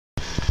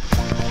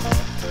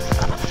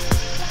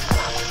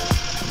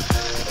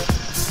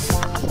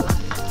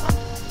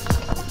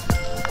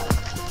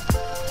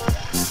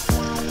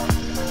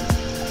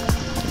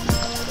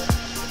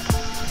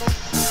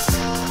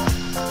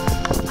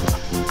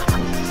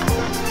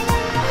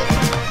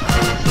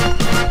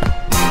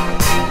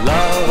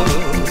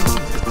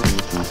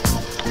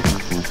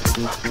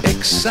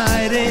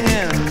exciting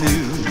and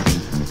new.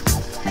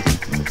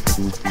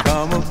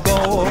 Come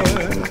aboard,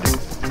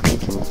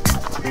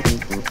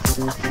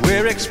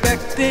 we're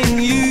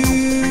expecting you.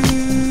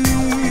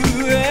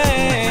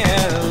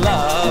 And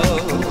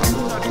love,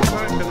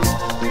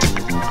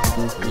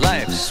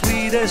 life's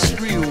sweetest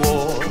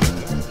reward.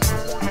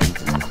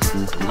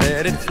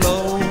 Let it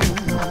flow,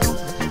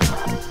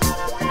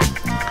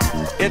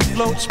 it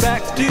floats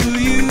back to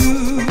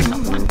you.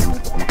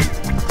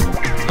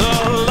 The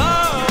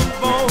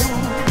love boat,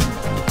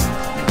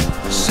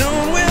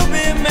 soon we'll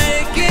be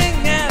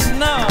making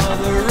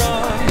another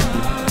run.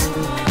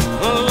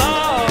 The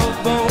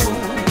love boat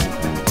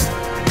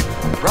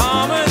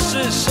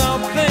promises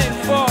something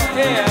for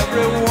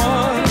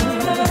everyone.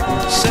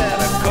 Set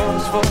a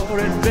course for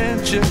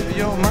adventure,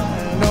 your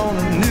mind on a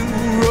new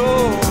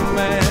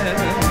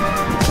romance.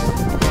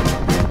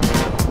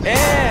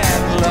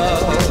 And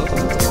love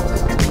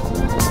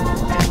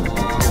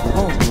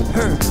won't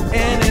hurt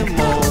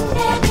anymore.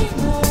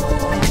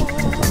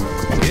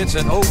 It's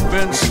an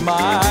open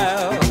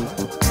smile